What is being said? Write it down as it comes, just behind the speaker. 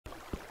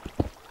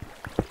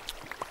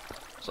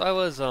So I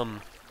was, I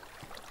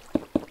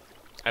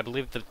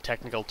believe the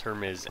technical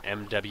term is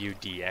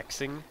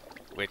MWDXing,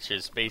 which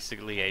is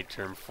basically a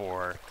term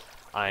for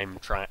I'm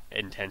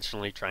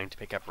intentionally trying to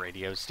pick up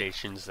radio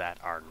stations that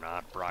are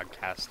not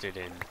broadcasted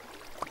in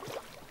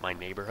my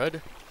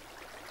neighborhood.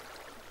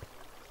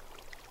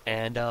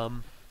 And,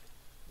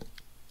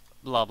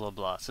 blah blah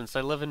blah. Since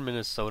I live in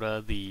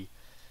Minnesota,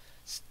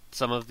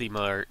 some of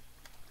the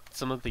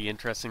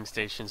interesting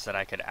stations that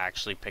I could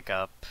actually pick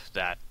up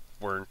that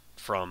weren't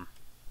from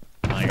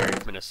my area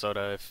of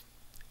Minnesota.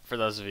 For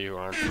those of you who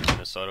aren't from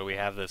Minnesota, we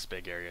have this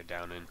big area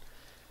down in.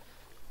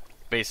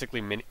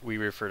 Basically, we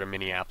refer to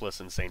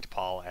Minneapolis and St.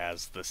 Paul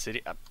as the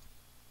city.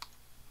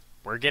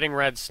 We're getting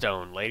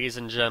redstone, ladies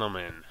and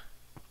gentlemen.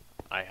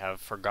 I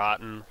have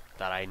forgotten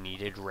that I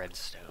needed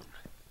redstone.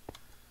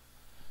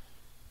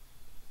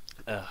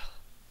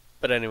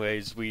 But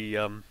anyways,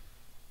 the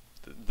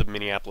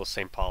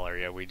Minneapolis-St. Paul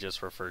area we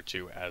just refer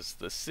to as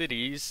the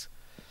cities,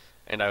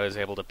 and I was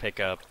able to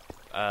pick up,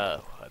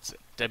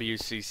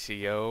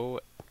 WCCO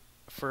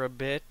for a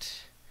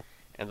bit,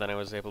 and then I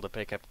was able to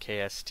pick up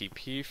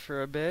KSTP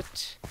for a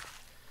bit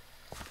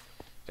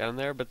down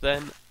there, but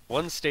then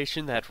one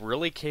station that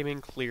really came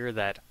in clear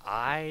that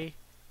I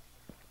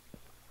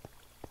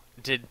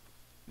did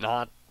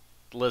not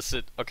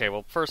listen. Okay,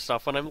 well, first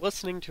off, when I'm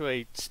listening to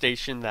a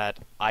station that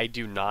I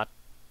do not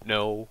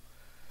know,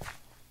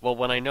 well,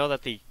 when I know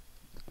that the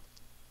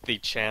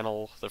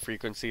channel, the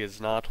frequency is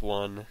not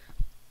one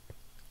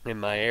in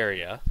my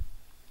area,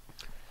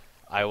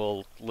 I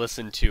will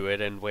listen to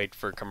it and wait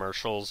for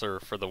commercials or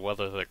for the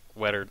weather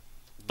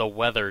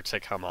to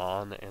come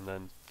on, and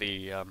then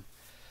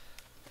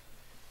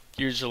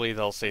usually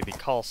they'll say the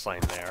call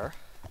sign there,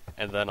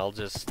 and then I'll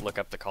just look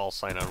up the call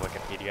sign on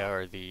Wikipedia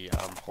or the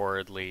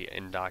horridly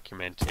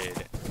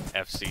undocumented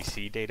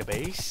FCC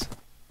database.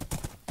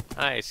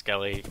 Hi,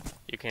 Skelly.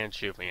 You can't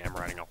shoot me. I'm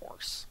riding a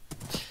horse.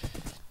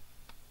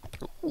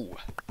 Ooh,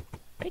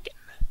 bacon.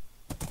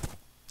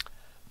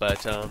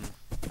 But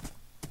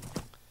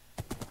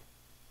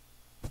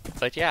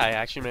yeah, I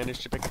actually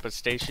managed to pick up a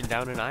station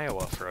down in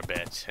Iowa for a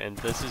bit, and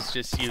this is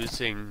just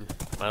using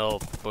my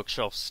little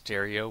bookshelf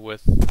stereo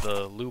with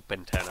the loop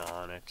antenna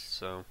on it,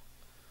 so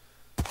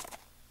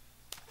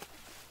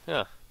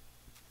yeah.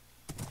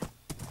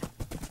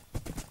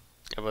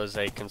 It was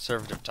a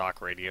conservative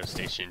talk radio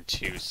station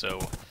too,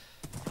 so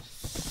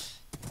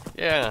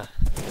yeah.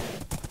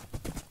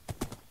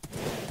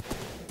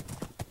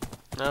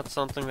 That's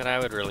something that I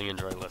would really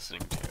enjoy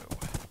listening to.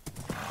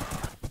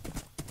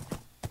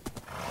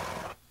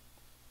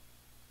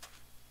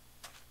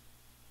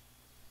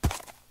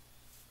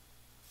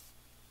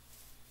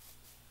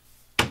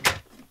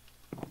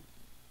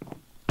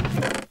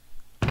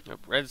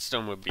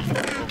 Redstone would be over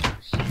here.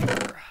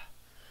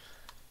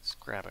 Let's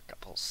grab a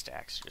couple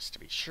stacks just to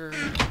be sure.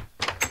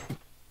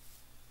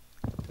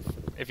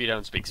 If you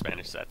don't speak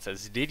Spanish, that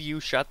says, "Did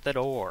you shut the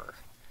door?"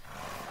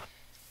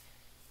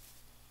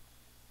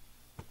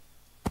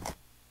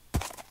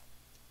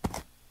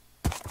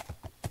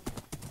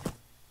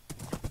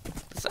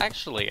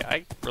 Actually,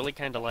 I really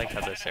kind of like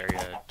how this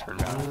area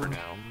turned out for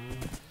now.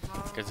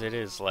 Because it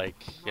is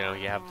like, you know,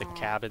 you have the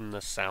cabin, the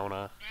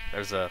sauna.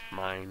 There's a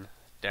mine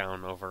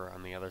down over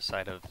on the other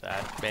side of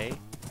that bay.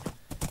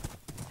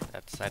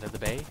 That side of the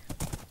bay.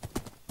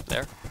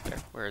 There.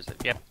 Where is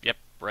it? Yep,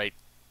 right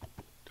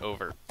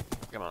over.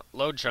 Come on,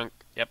 load chunk.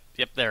 Yep,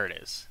 there it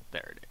is.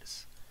 There it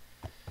is.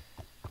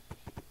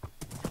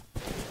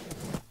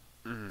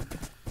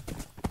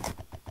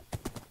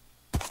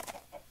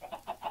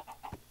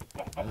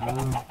 I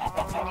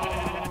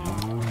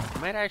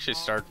might actually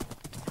start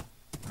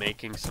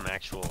making some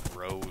actual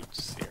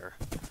roads here.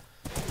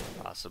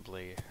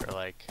 Possibly. Or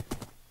like...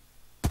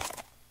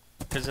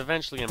 Because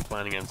eventually I'm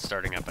planning on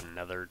starting up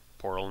another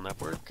portal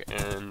network,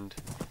 and...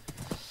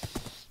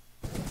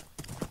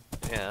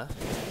 yeah.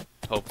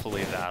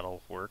 Hopefully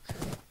that'll work.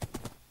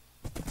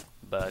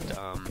 But,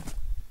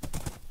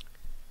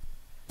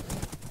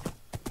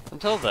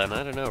 until then,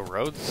 I don't know,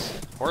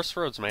 horse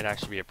roads might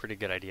actually be a pretty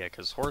good idea,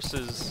 because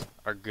horses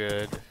are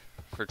good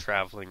for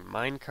traveling.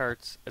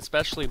 Minecarts,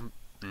 especially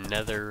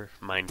nether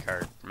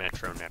minecart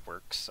metro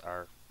networks,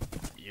 are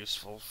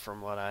useful from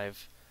what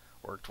I've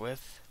worked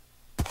with.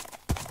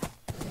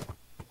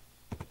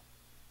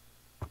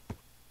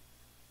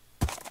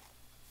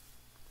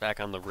 Back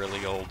on the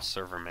really old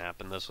server map,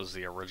 and this was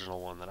the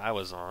original one that I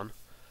was on,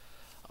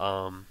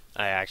 I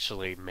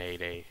actually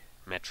made a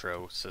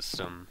metro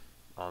system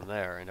on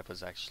there, and it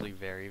was actually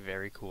very,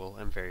 very cool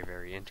and very,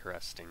 very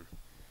interesting.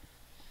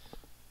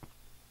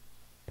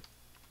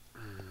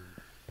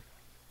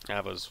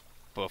 That was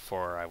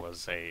before I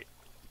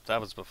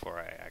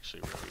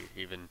actually really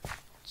even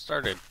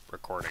started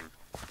recording.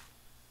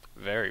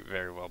 Very,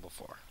 very well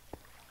before.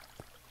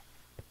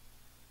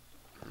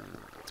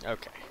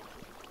 Okay.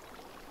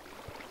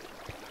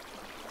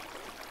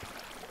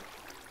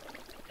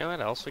 You know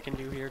what else we can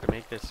do here to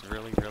make this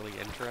really, really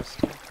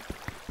interesting?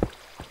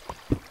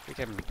 We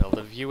can build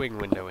a viewing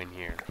window in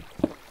here.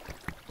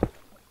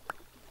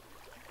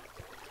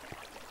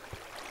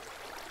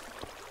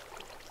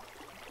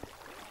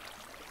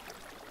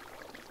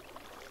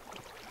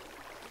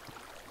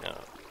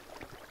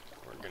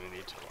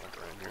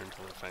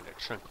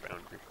 chunk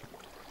boundary.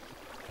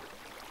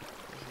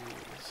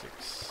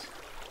 6.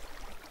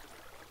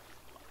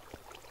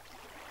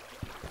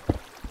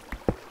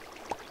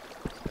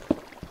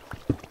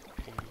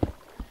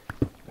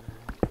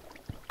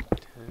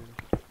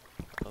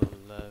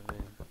 11,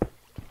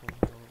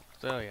 12.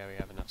 Oh yeah, we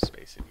have enough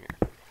space in here.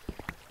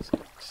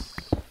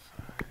 6,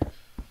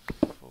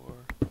 5, 4,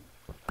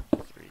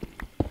 3,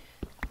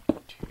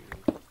 2,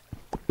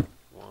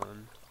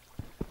 1.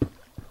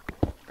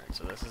 Alright,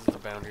 so this is the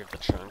boundary of the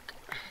chunk.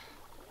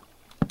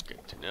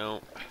 Good to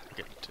know.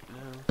 Good to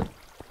know.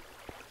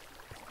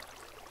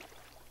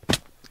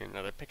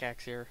 Another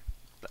pickaxe here.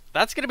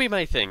 That's gonna be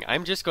my thing.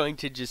 I'm just going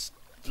to just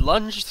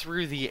lunge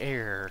through the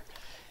air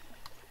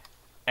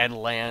and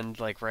land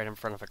like right in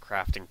front of a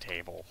crafting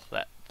table.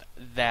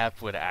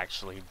 That would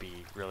actually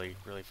be really,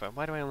 really fun.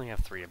 Why do I only have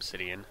 3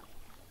 obsidian?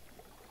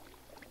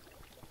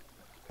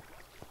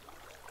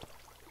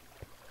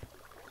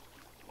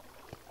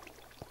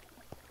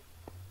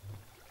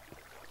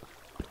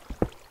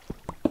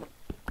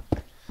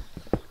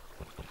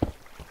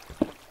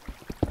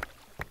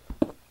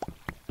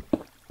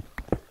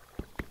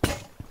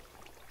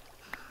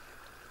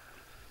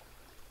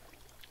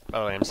 By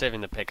the way, I'm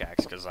saving the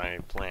pickaxe because I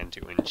plan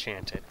to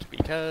enchant it,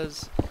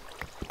 because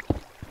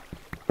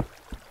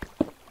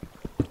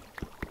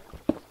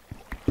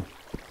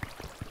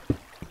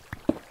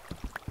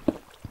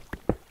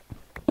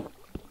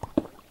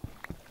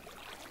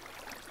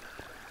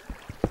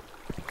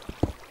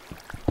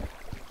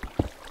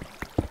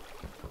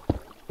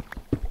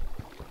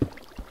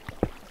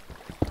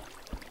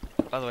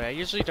by the way, I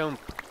usually don't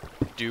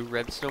do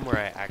redstone where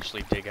I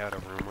actually dig out a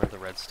room where the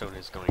redstone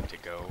is going to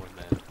go and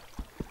then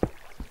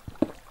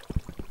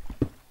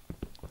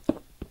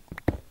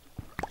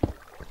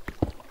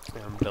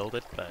build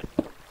it, but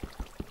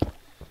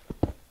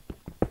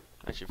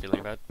actually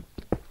thinking about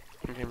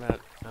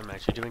I'm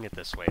actually doing it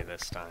this way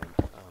this time.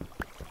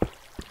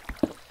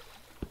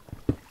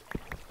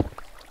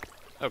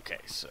 Okay,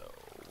 so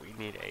we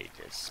need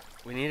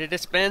a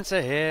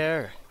dispenser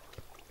here.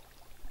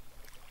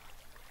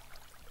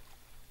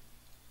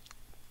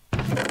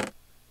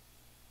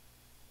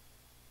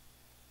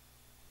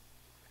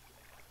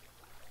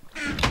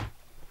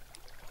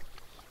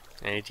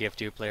 Any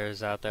TF2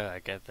 players out there, I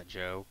get the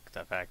joke,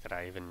 the fact that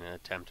I even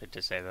attempted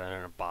to say that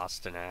in a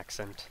Boston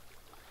accent.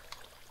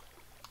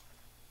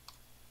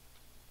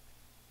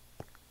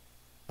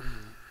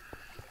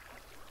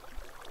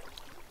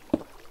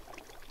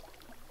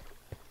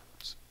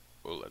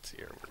 Well, let's see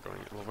here.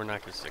 We're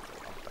not going to stick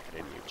with that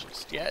in you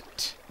just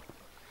yet.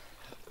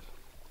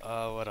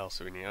 What else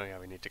do we need? Oh yeah,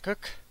 we need to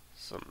cook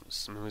some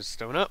smooth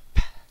stone up.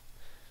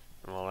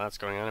 And while that's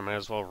going on, I might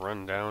as well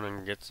run down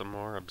and get some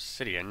more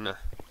obsidian.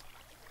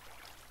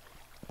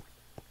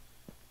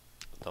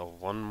 The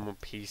one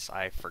piece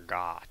I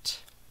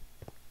forgot.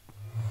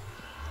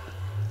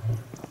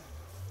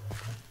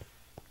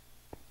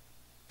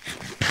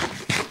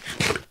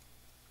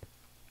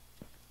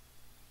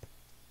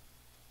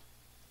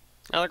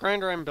 Now the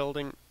grinder I'm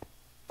building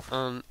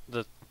on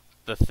the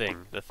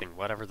thing,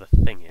 whatever the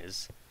thing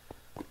is.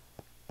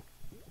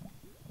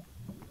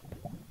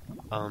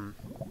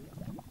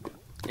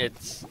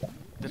 It's,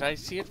 did I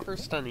see it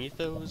first on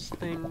Etho's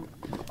thing?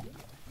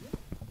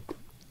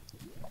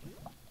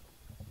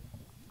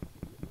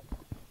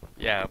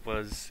 Yeah, it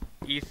was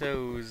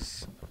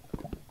Etho's,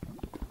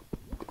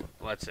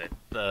 what's it,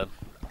 it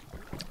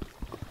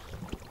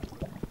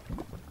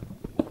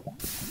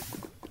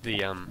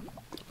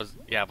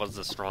was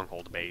the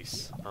stronghold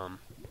base. I'm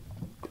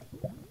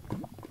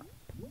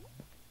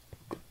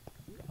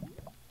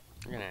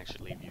gonna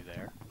actually leave you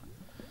there.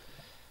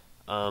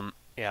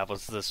 Yeah, it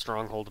was the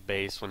stronghold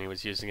base when he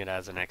was using it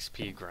as an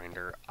XP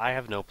grinder. I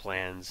have no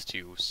plans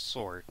to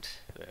sort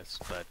this,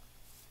 but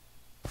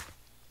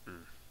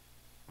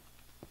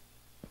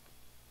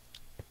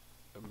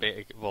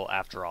well,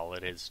 after all,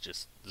 it is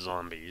just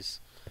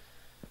zombies,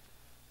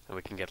 and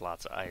we can get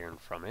lots of iron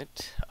from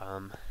it.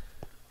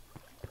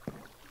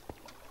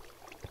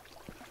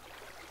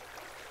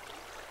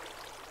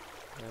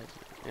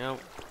 You know,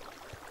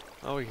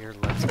 over here,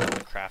 let's build a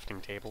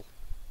crafting table.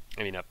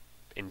 I mean, a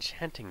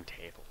enchanting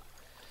table.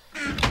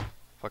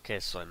 Porque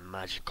soy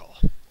magical.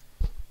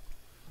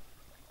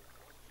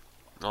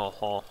 Oh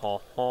ho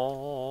ho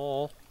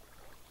ho.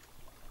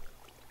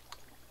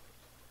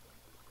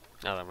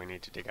 Now then, we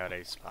need to dig out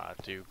a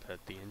spot to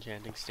put the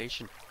enchanting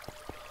station.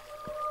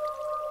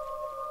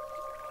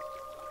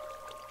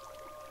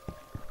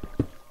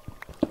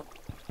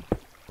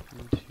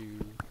 One,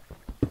 2,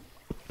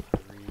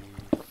 3,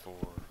 4,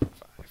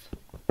 5.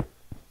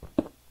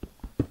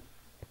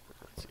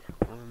 Let's see.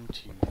 1,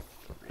 2,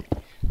 3.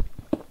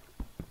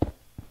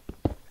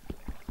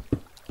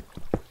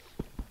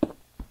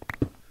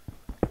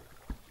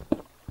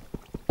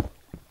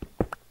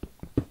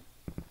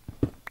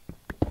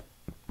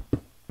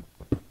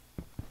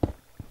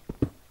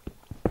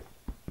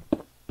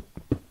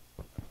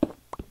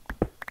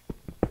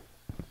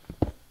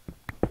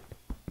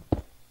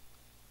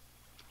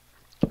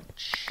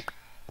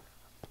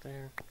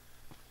 There.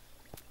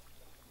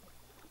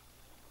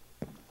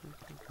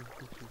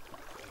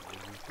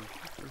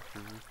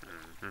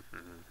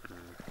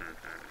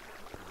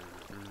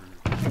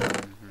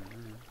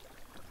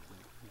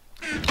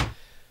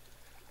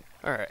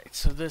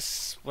 So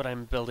this, what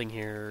I'm building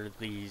here,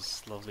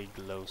 these lovely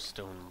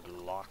glowstone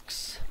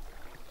blocks,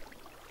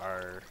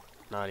 are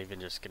not even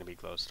just going to be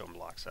glowstone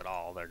blocks at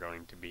all. They're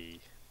going to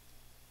be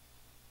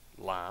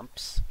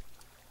lamps.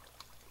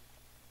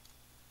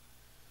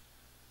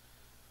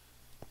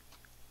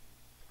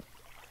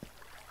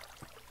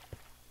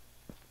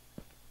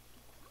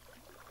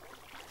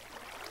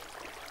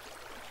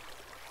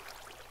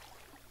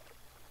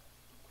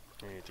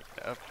 I need to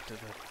get up to the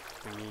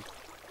thingy.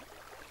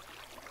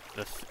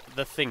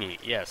 The thingy,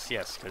 yes,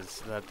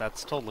 because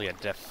that's totally a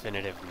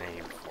definitive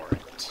name for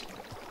it.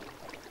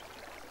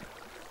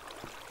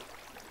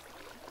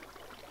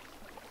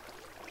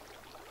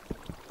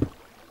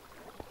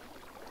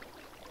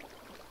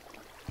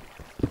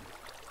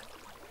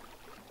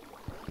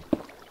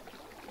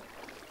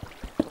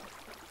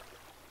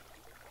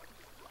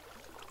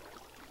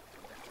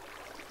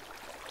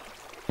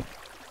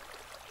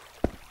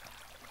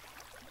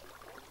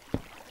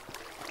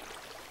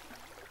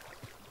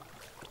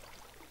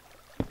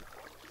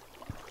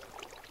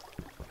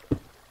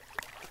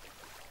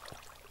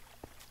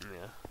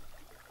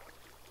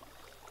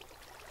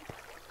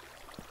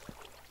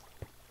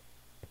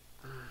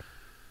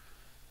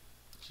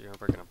 So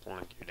we're gonna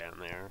plunk you down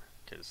there,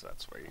 because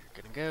that's where you're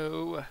gonna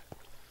go.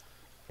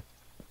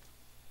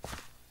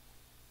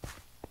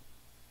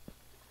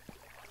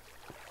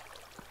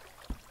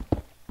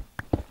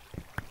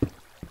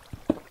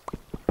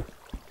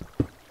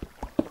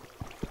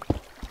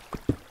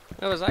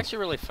 It was actually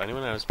really funny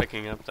when I was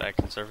picking up that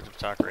conservative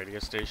talk radio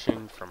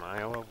station from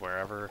Iowa,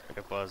 wherever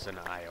it was in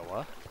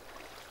Iowa.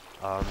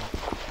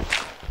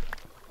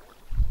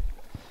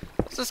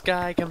 There's this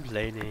guy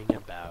complaining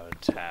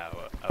about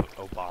how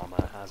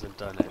Obama hasn't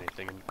done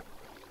anything,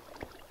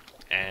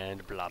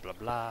 and blah blah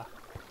blah.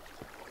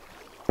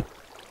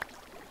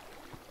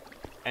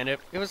 And it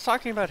was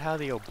talking about how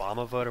the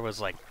Obama voter was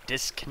like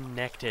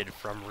disconnected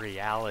from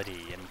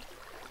reality, and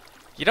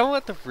you know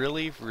what the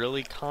really,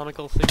 really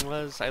comical thing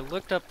was? I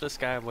looked up this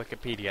guy on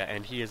Wikipedia,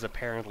 and he is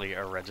apparently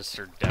a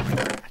registered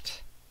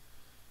Democrat.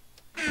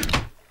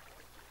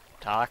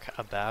 Talk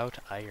about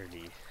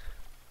irony.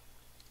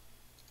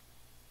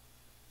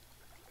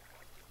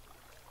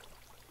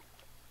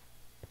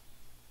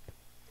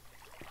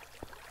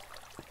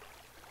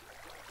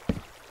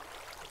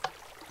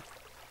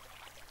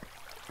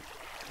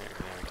 Here,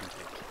 I can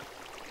take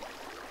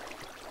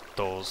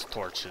those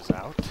torches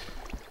out.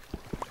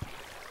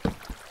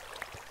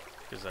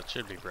 Because that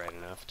should be bright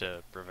enough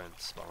to prevent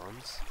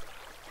spawns.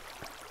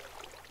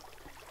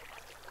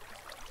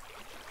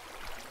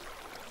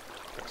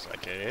 Looks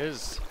like it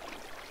is.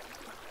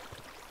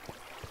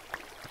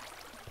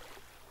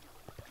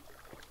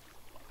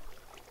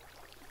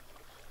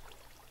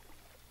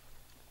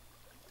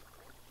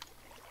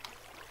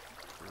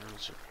 That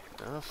should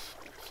be enough.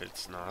 If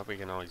it's not, we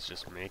can always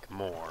just make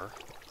more.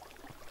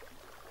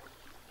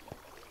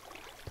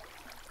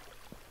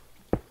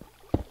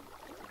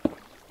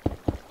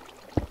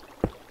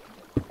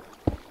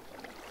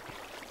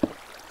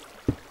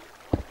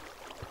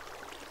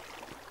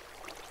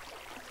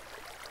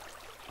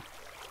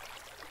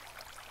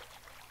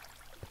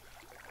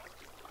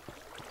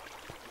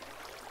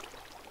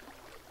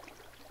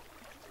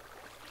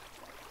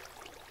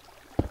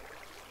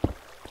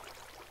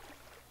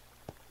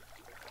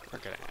 We're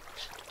gonna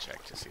actually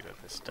check to see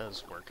that this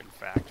does work in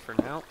fact for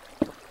now.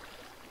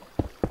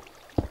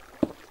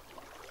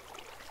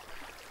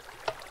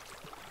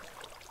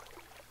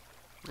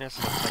 Yes,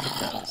 it looks like it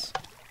does.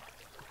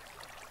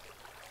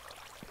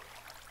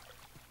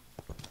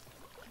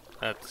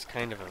 That's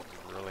kind of a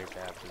really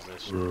bad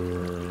position.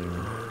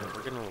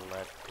 We're gonna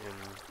let him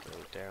go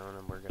down,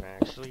 and we're gonna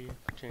actually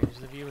change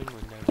the viewing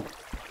window.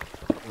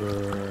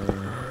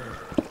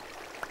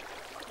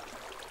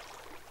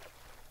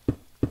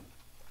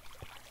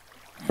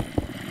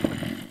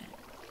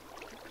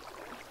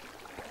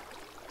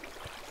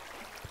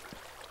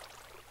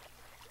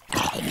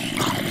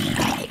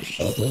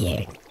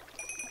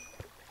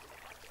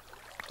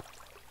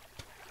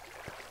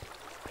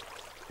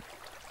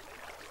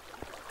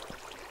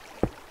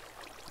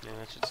 Yeah,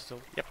 that should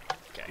still... Yep.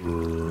 Okay.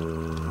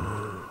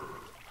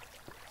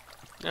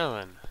 Now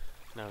then,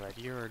 now that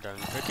you're done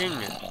cooking,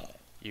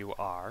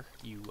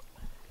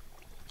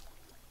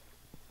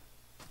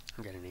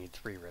 I'm gonna need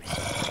 3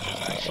 redstone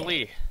torches,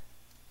 actually.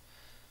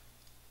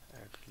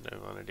 I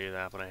don't want to do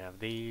that when I have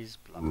these.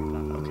 Blah, blah,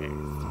 blah. Okay,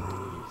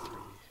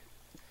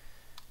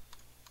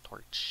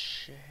 3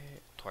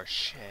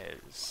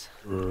 torches.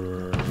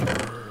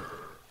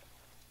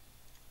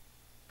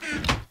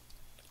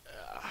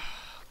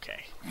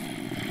 Okay.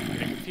 I'm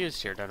getting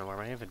confused here, don't know where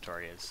my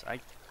inventory is.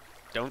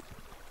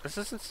 This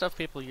isn't stuff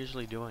people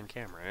usually do on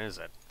camera, is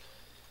it?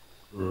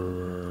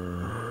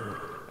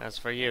 As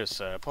for you,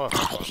 sir, oh,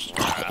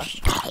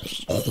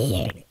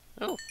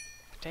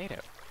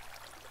 potato.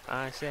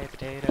 I say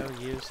potato,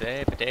 you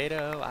say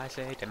potato, I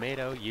say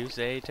tomato, you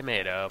say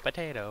tomato,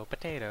 potato,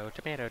 potato,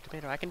 tomato,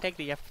 tomato. I can take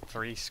the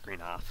F3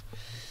 screen off.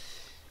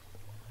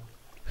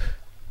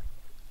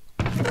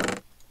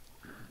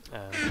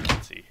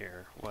 Let's see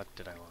here. What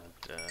did I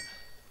want?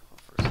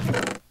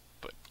 first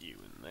put you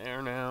in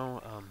there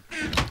now.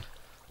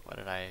 What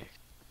did I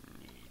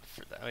need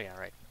for that? Oh yeah,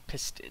 right.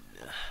 Piston.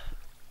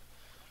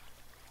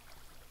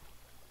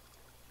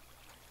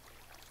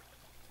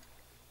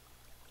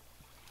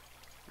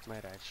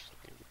 Might actually...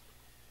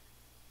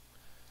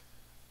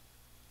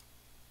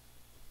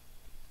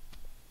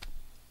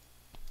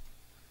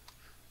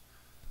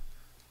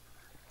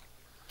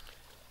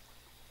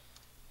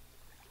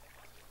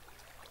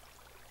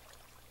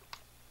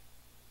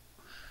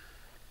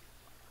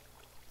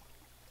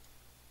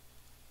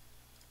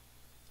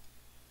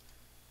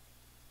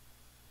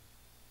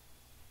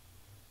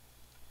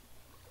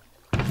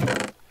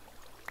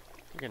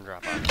 You can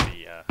drop off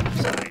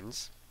the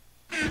signs.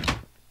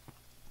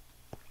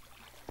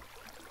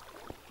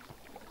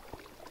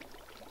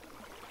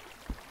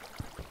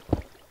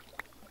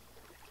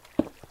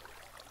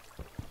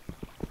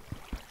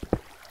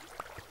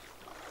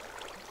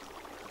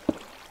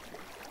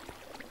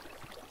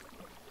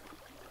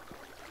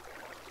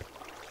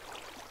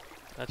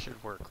 That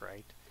should work,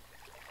 right?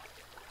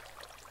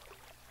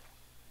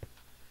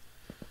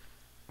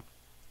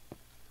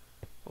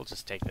 We'll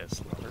just take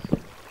this lever.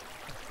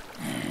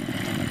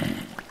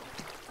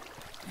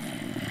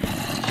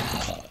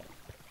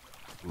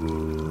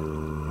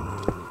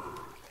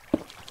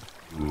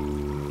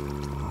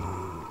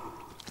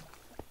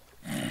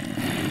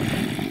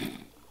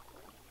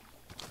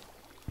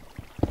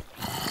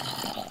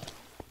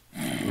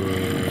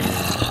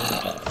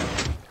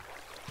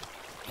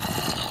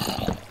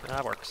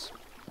 That works.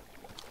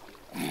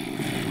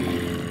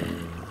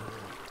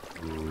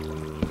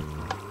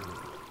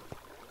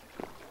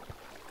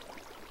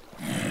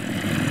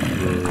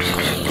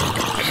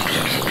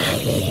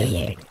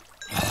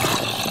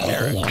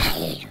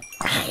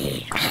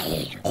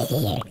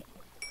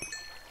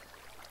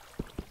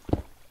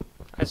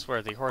 I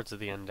swear the hordes of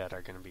the undead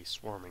are going to be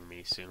swarming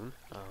me soon.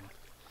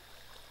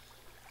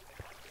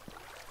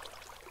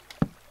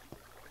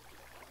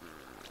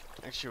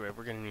 Actually, wait,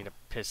 we're going to need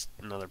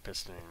another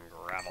piston and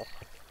gravel.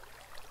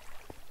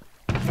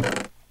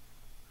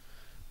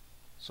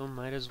 So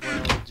might as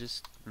well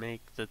just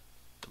make the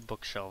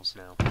bookshelves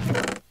now.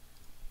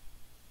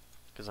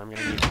 Because I'm going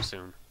to need them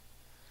soon.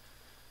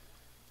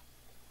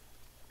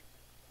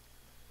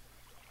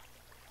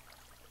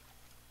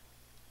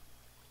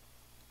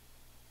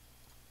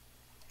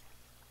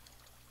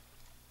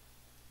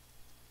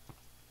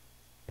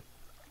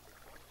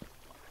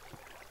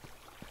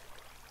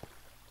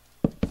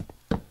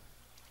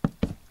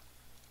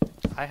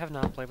 I have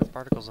not played with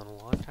particles in a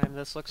long time.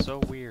 This looks so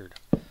weird.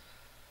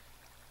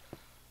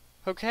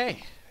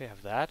 Okay, we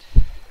have that.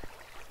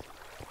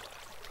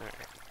 Alright,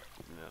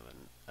 now then,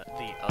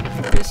 the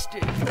other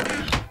piston.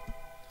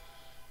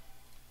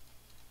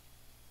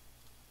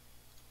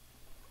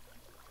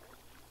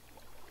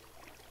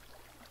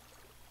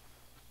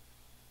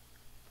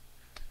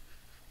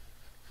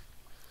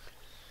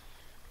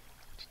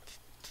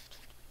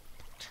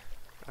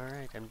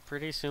 Alright, and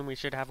pretty soon we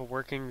should have a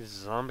working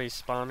zombie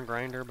spawn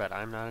grinder, but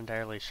I'm not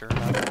entirely sure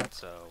about that,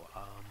 so,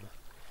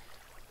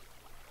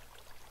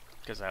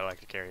 because I like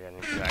to carry an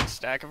exact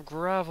stack of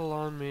gravel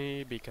on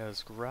me,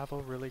 because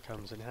gravel really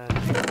comes in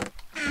handy.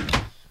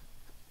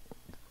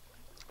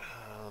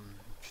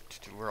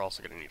 We're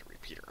also going to need a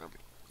repeater on me.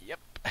 Yep.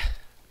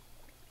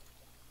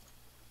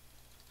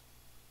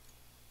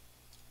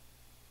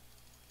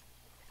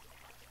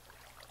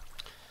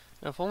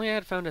 Now, if only I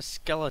had found a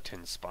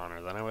skeleton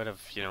spawner, then I would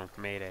have, you know,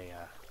 made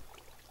a,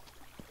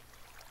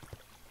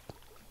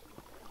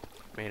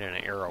 made an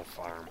arrow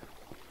farm.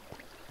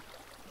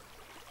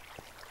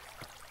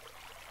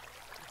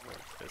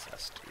 This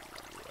has to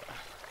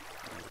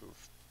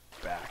move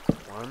back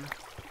one.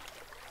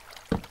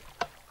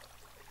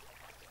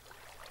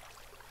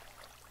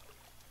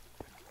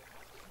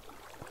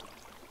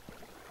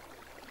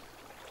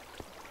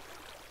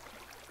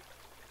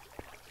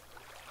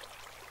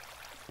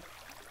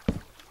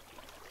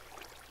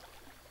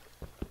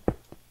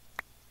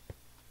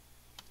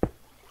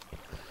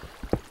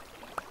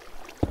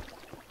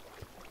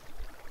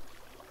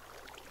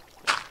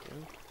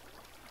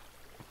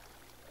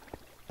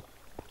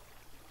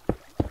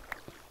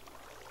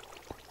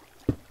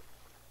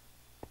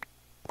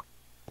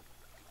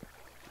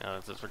 Now,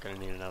 since we're going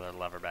to need another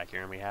lever back here,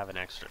 and we have an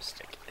extra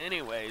stick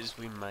anyways,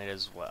 we might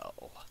as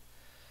well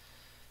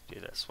do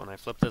this. When I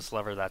flip this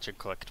lever, that should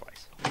click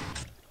twice.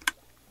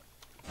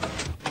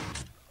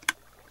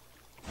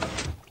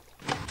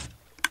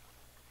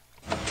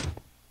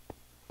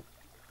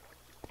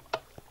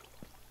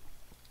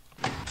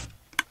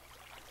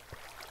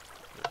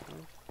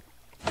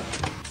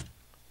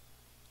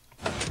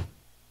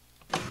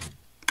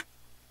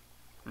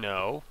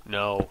 No,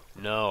 no,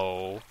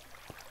 no.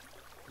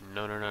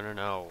 No, no, no, no,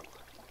 no.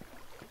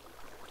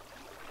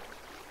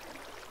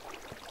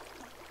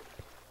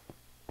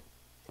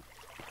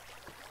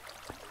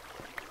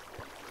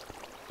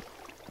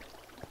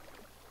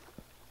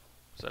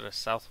 Is that a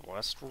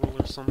southwest rule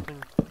or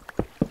something?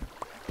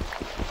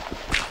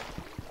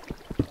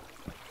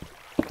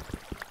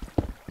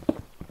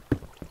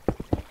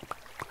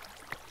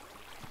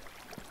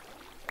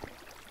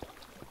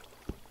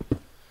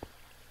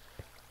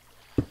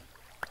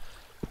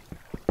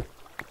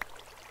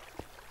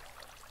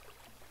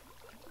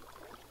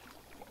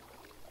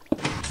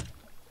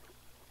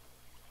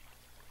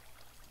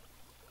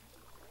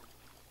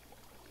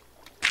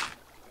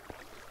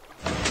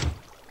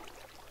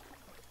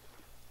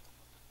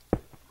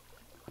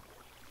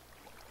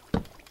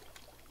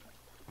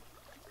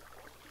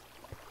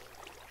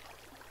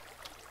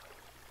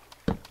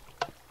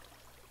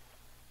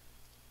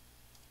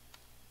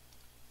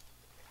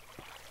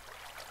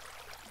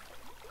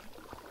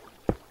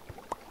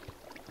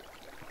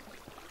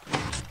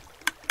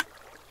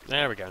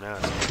 There we go, now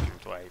it's working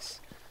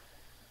twice.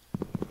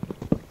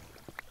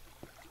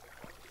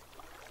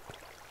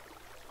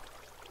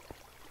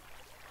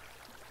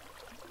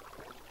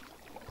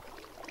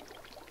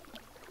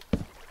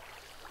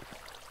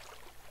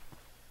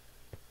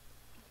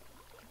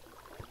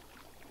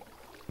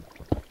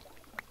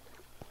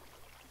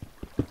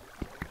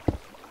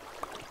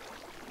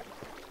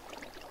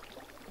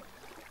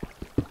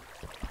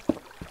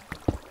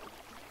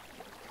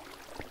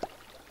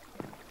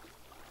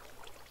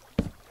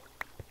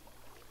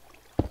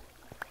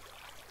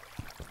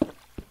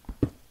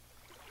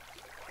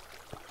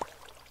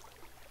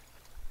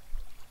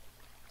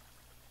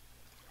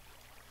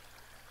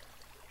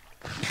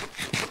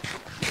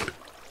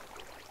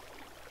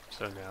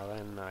 So now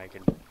then, I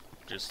can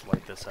just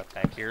light this up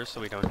back here so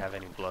we don't have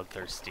any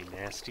bloodthirsty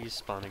nasties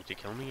spawning to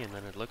kill me, and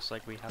then it looks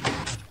like we have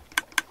our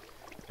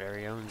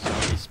very own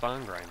zombie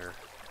spawn grinder.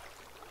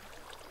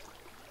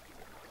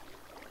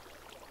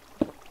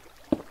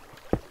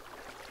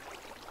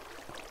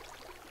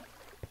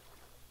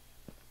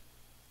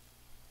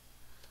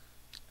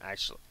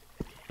 Actually,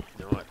 you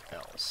know what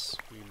else?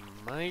 We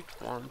might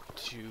want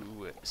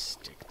to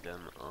stick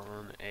them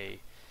on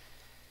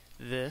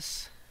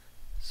this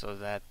so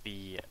that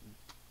the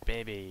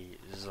baby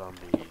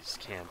zombies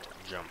can't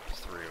jump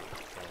through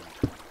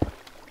and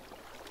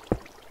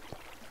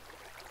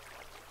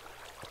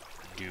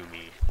do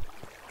me.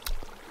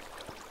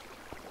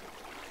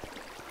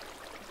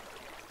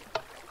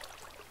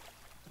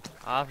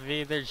 Auf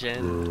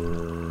Wiedersehen.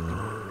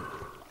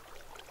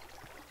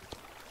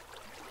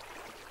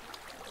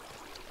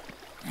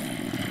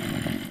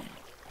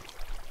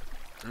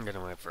 I'm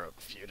gonna wait for a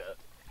few to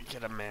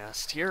get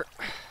amassed here.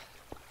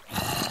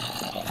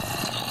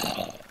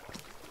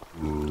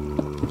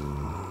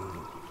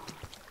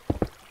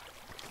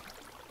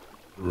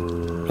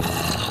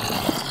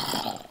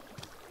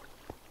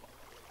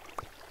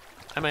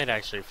 I might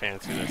actually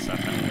fancy this up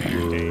at a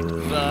later date,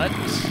 but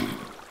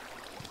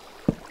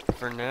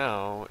for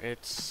now,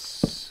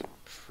 it's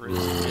pretty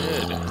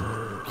good.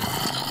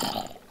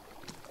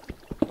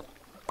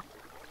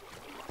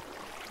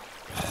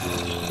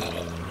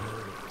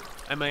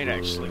 I might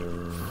actually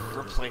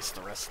replace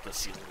the rest of the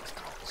ceiling with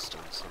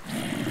cobblestone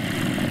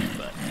sometime,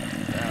 but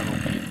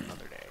that'll be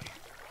another day.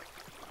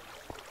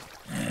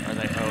 Are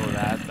they? Oh,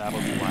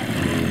 that'll be why.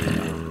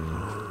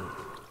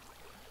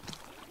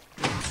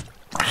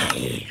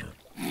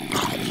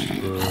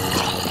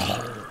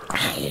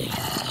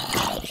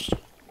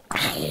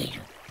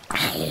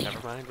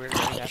 Never mind, we're going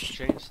to have to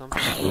change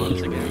something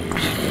once again.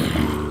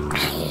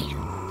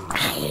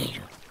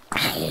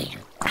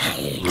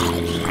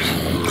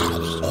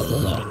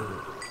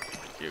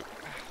 Cute.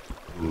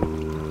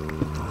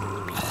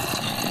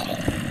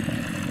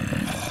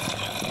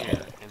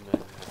 Here, and then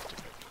have to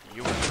put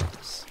you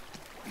across.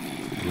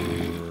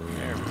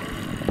 There we go.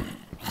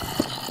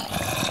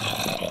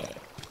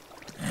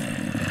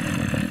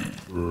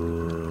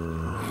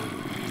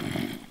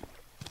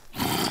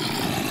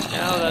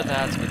 Now that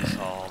that's been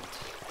solved.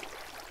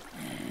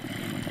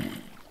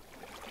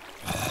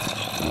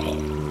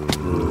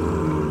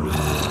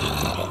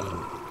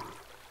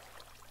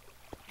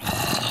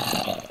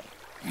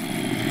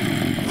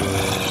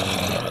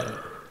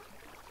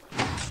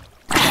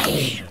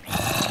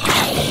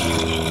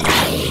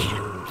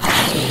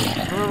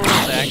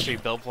 I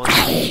built one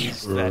of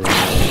these that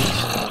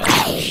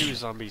had two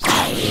zombies. I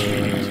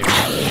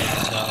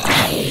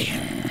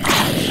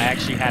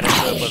actually had it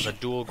so it was a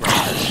dual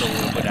grinder, so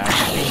it would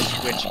actually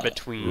switch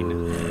between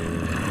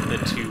the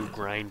two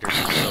grinders,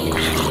 so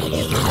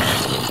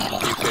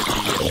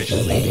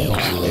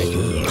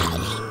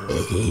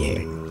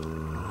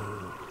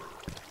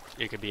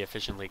you could be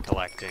efficiently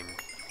collecting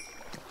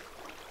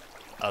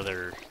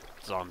other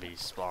zombie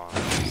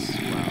spawns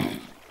while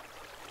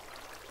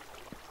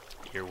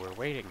here we're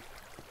waiting.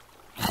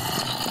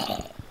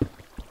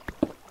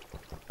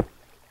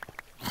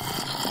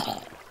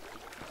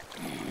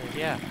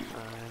 Yeah,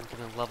 I'm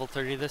gonna level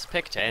 30 this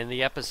pick to end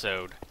the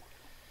episode.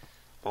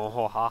 Oh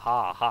ha ha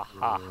ha ha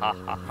ha ha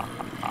ha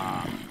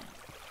ha.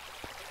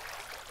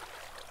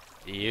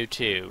 You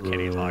too,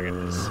 Kenny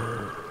Loggins.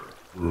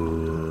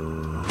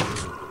 I'm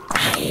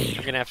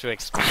gonna have to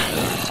explain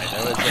that.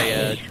 There was a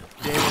day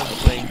I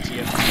was playing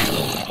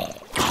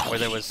TF2 where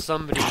there was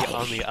somebody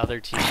on the other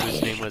team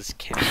whose name was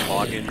Kenny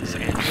Loggins,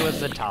 and he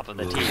was the top of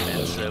the team,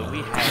 and so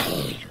we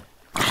had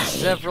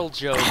several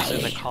jokes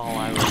in the call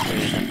I was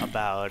in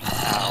about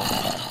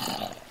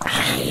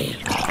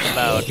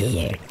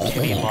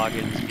Kenny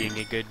Loggins being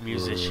a good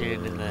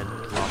musician, and then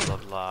blah blah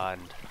blah,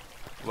 and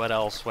what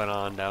else went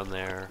on down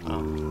there.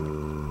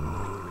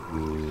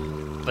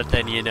 But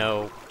then, you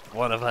know,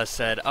 one of us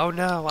said, "Oh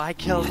no, I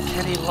killed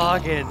Kenny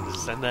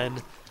Loggins,"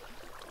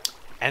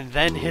 and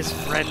then his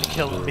friend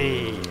killed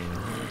me.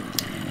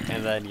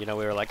 And then, you know,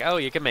 we were like, "Oh,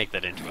 you can make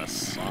that into a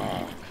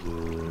song."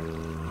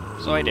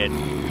 So I did.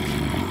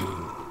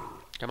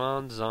 Come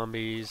on,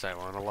 zombies. I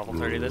want to level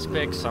 30 this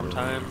pick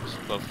sometime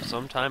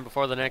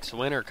before the next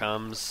winter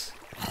comes.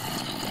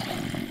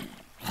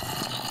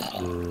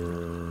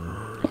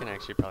 You can actually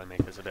actually probably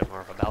make this a bit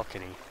more of a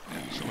balcony,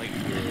 actually.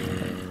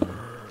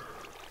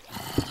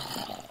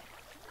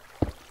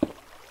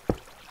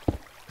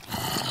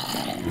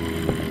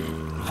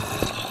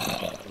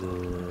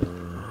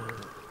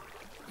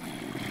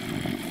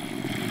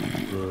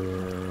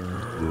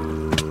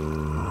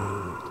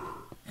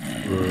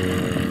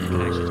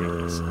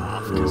 Because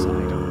I don't want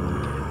to get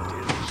it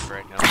damaged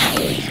right now.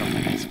 Like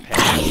something as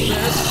petty as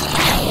this.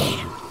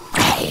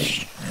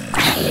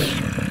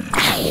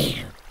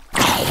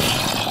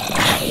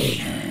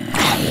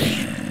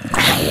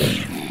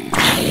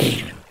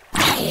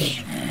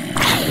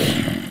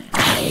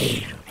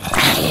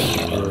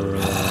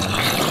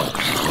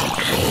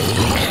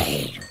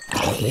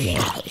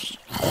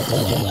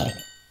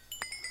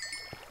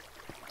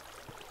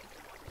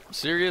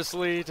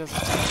 Seriously, does it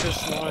take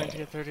this long to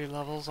get 30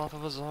 levels off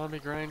of a zombie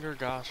grinder?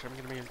 Gosh, I'm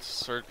gonna be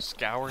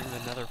scouring the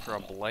nether for a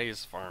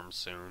blaze farm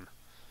soon.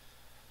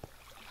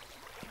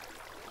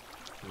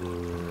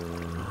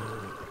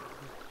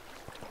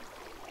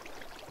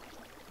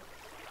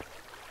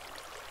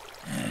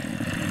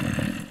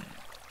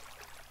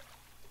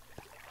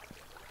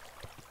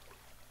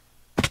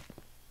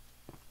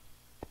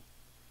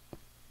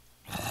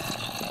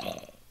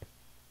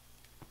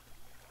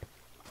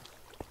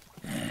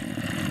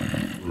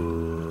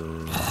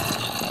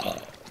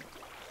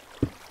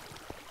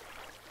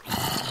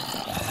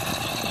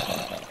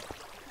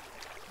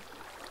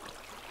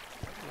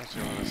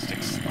 You want to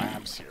stick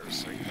slabs here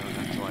so you don't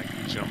have to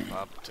like jump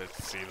up to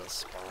see the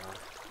spawner.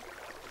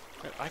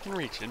 I can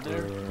reach in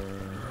there.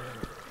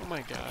 Oh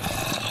my gosh.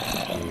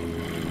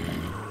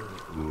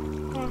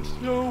 That's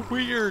so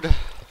weird.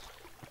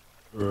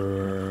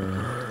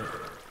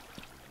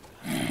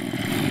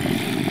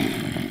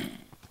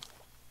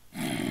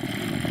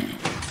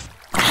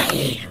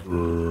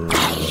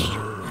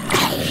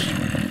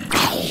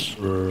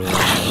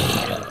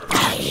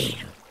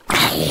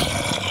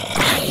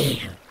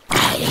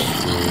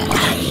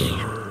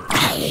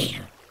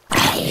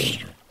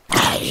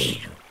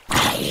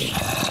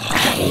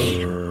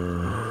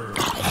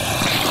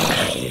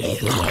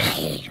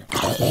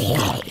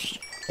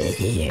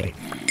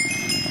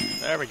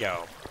 There we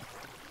go.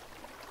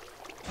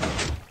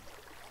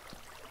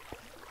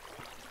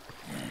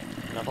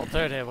 Level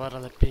 30,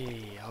 what'll it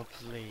be?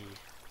 Hopefully.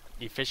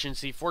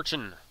 Efficiency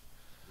fortune.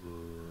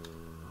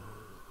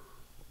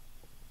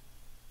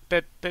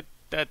 That.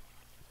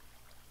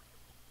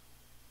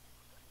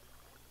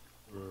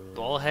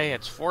 Well, hey,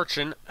 it's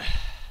fortune.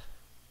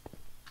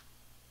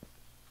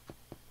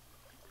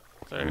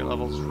 30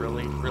 levels,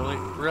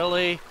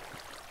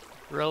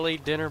 really,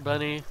 Dinner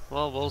Bunny?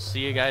 Well, we'll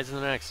see you guys in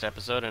the next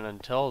episode, and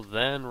until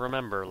then,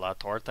 remember, la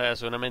torta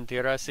es una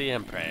mentira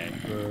siempre.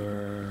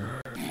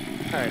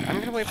 Alright, I'm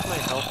gonna wait for my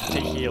health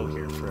to heal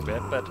here for a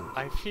bit, but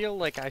I feel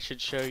like I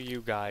should show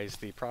you guys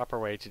the proper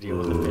way to deal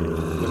with the witch.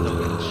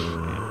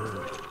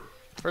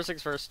 And first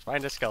things first,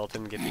 find a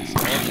skeleton, get the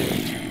skeleton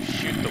to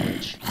shoot the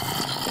witch.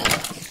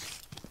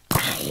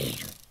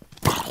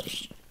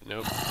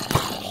 Nope.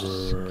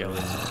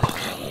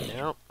 Skeleton.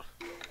 Nope.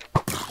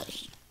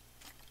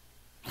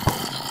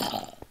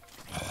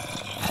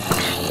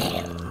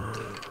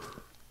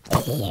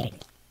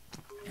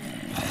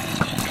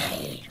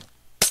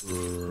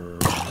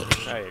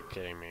 Are you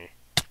kidding me?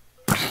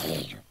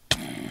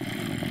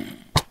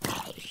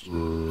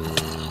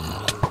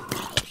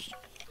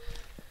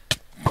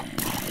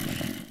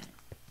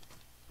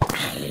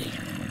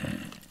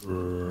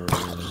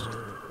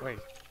 Wait,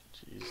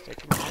 she's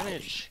taking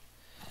damage.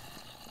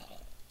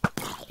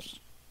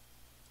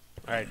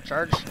 Alright,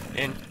 charge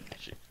in.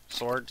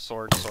 Sword,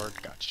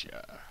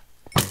 gotcha.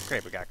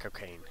 Great, we got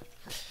cocaine.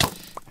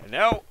 And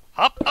now,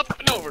 hop up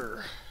and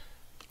over.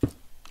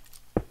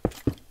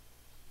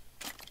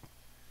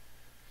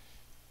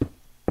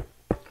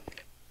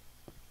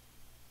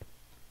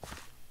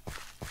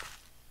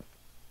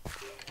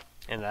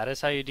 And that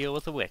is how you deal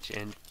with a witch,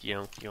 and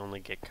you only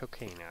get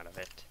cocaine out of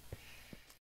it.